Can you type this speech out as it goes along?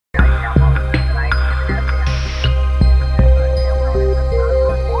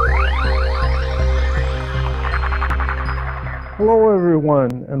Hello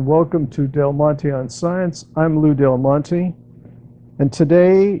everyone and welcome to Del Monte on Science. I'm Lou Del Monte, and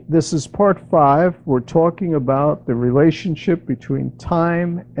today this is part 5. We're talking about the relationship between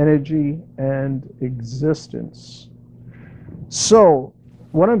time, energy, and existence. So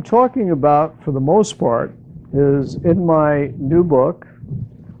what I'm talking about for the most part is in my new book,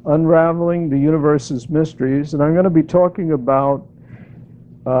 Unraveling the Universe's Mysteries, and I'm going to be talking about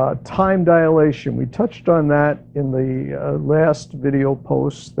time dilation. We touched on that in the last video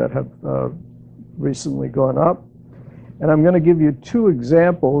posts that have recently gone up. And I'm going to give you 2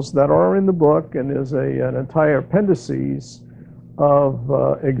 examples that are in the book, and there's an entire appendices of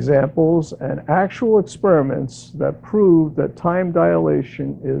examples and actual experiments that prove that time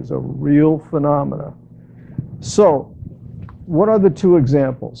dilation is a real phenomena. So, what are the 2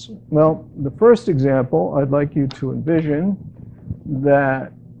 examples? Well, the first example, I'd like you to envision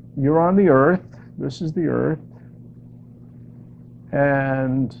that you're on the Earth. This is the Earth,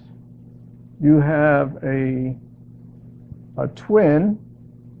 and you have a twin,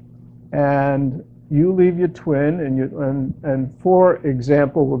 and you leave your twin, and for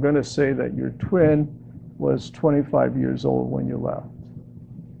example, we're going to say that your twin was 25 years old when you left,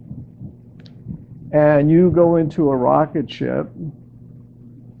 and you go into a rocket ship.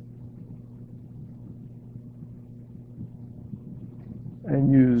 And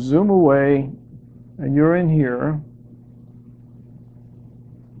you zoom away, and you're in here,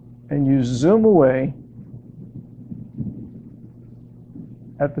 and you zoom away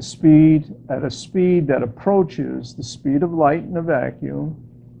at a speed that approaches the speed of light in a vacuum,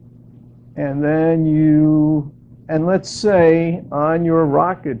 and then let's say on your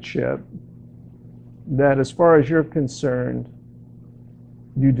rocket ship that as far as you're concerned,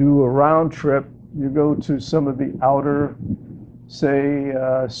 you do a round trip, you go to some of the outer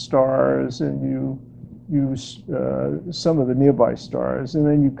stars, and you use some of the nearby stars, and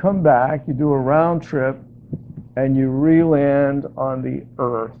then you come back, you do a round trip, and you re-land on the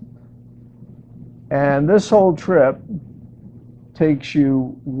Earth. And this whole trip takes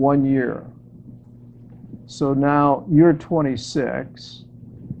you 1 year. So now you're 26.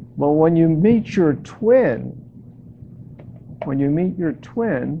 But when you meet your twin,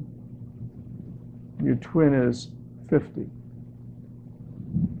 your twin is 50.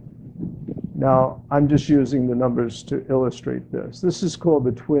 Now, I'm just using the numbers to illustrate this. This is called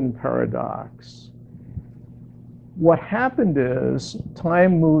the twin paradox. What happened is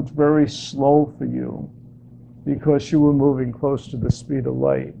time moved very slow for you because you were moving close to the speed of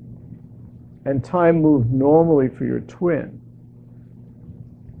light. And time moved normally for your twin.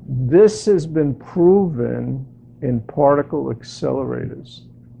 This has been proven in particle accelerators.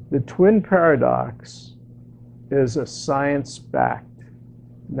 The twin paradox is a science-backed.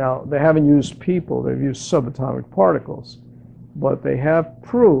 Now, they haven't used people, they've used subatomic particles, but they have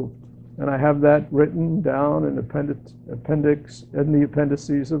proved, and I have that written down in the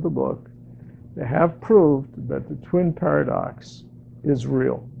appendices of the book, they have proved that the twin paradox is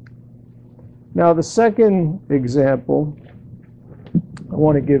real. Now, the second example I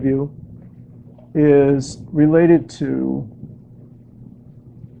want to give you is related to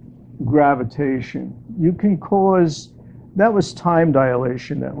gravitation. You can cause, that was time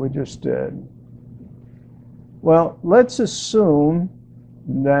dilation that we just did. Well, let's assume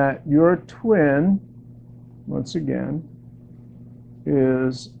that your twin, once again,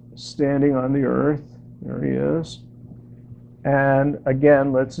 is standing on the Earth. There he is. And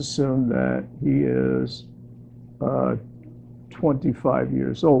again, let's assume that he is 25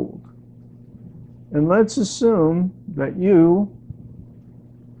 years old. And let's assume that you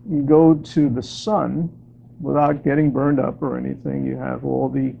go to the sun without getting burned up or anything. You have all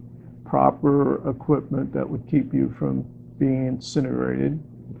the proper equipment that would keep you from being incinerated.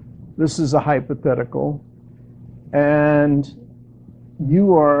 This is a hypothetical. And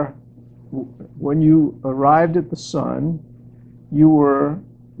you are, when you arrived at the sun, you were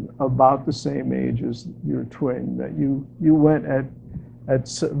about the same age as your twin, that you went at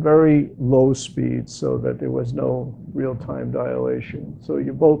very low speed so that there was no real-time dilation. So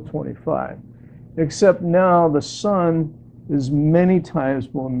you're both 25. Except now the sun is many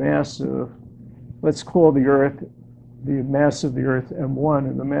times more massive. Let's call the Earth, the mass of the Earth M1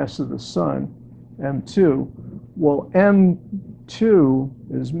 and the mass of the sun M2. Well, M2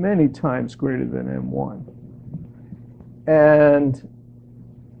 is many times greater than M1. And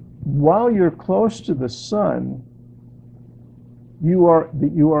while you're close to the sun, you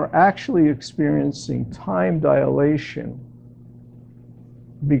are actually experiencing time dilation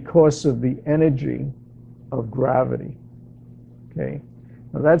because of the energy of gravity. Okay,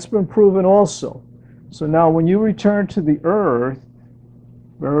 now that's been proven also. So now when you return to the Earth,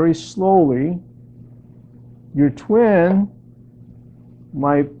 very slowly, your twin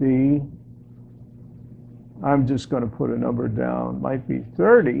might be, I'm just going to put a number down, might be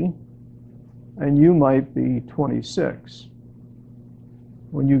 30, and you might be 26.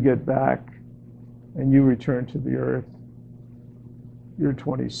 When you get back and you return to the Earth, you're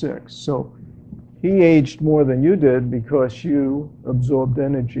 26. So he aged more than you did because you absorbed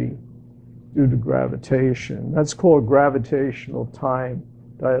energy due to gravitation. That's called gravitational time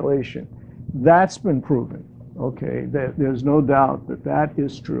dilation. That's been proven. Okay, there's no doubt that that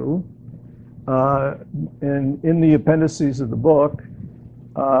is true. And in the appendices of the book,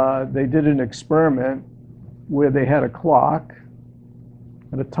 they did an experiment where they had a clock,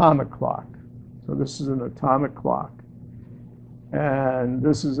 an atomic clock. So this is an atomic clock. And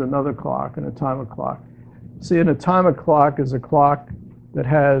this is another clock, an atomic clock. See, an atomic clock is a clock that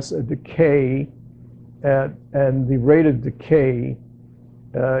has a decay, and the rate of decay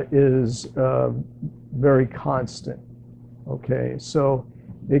is very constant. Okay, so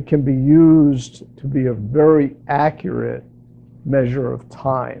it can be used to be a very accurate measure of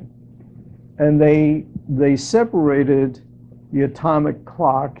time. And they separated the atomic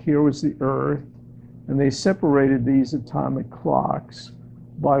clock. Here was the Earth, and they separated these atomic clocks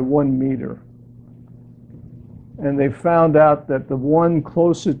by 1 meter. And they found out that the one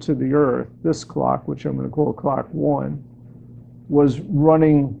closer to the Earth, this clock, which I'm going to call clock 1, was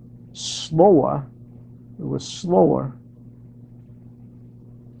running slower. It was slower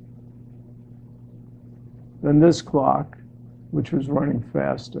than this clock, which was running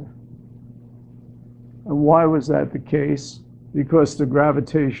faster. And why was that the case? Because the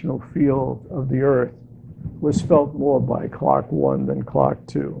gravitational field of the Earth was felt more by clock 1 than clock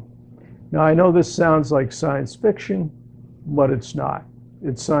 2. Now, I know this sounds like science fiction, but it's not.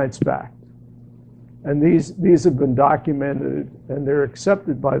 It's science-backed. And these have been documented, and they're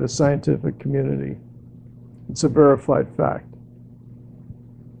accepted by the scientific community. It's a verified fact.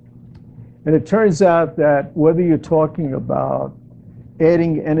 And it turns out that whether you're talking about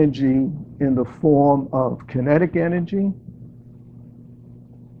adding energy in the form of kinetic energy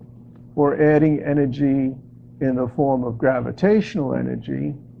or adding energy in the form of gravitational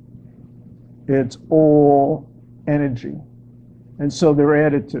energy, it's all energy. And so they're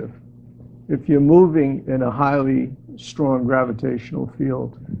additive. If you're moving in a highly strong gravitational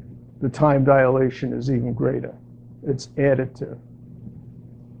field, the time dilation is even greater. It's additive.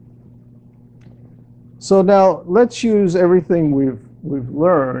 So now let's use everything we've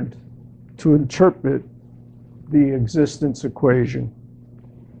learned to interpret the existence equation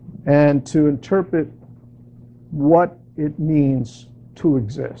and to interpret what it means to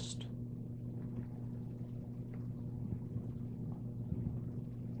exist.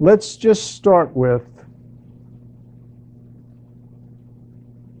 Let's just start with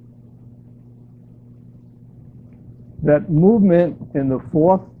that movement in the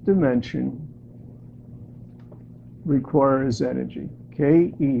fourth dimension requires energy.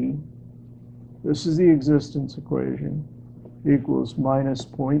 KE, this is the existence equation, equals minus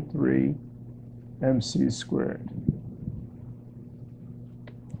 0.3 mc squared.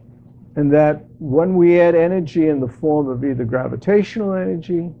 And that when we add energy in the form of either gravitational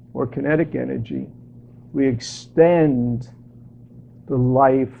energy or kinetic energy, we extend the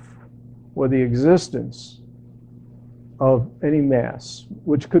life or the existence of any mass,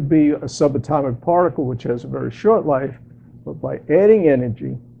 which could be a subatomic particle, which has a very short life, but by adding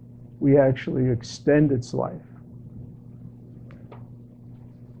energy, we actually extend its life.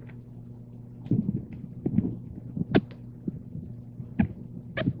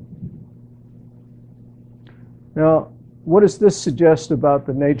 Now, what does this suggest about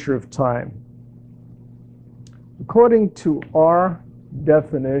the nature of time? According to our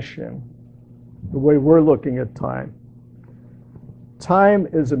definition, the way we're looking at time, time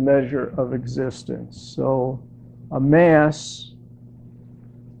is a measure of existence. So a mass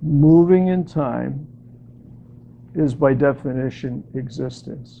moving in time is by definition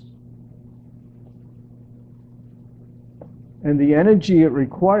existence. And the energy it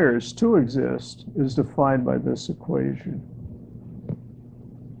requires to exist is defined by this equation.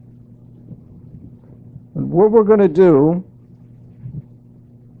 And what we're going to do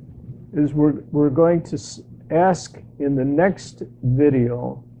is we're going to ask in the next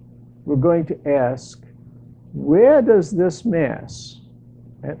video, we're going to ask, where does this mass,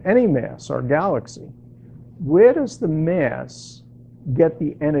 and any mass, our galaxy, where does the mass get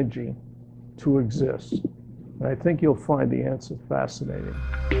the energy to exist? And I think you'll find the answer fascinating.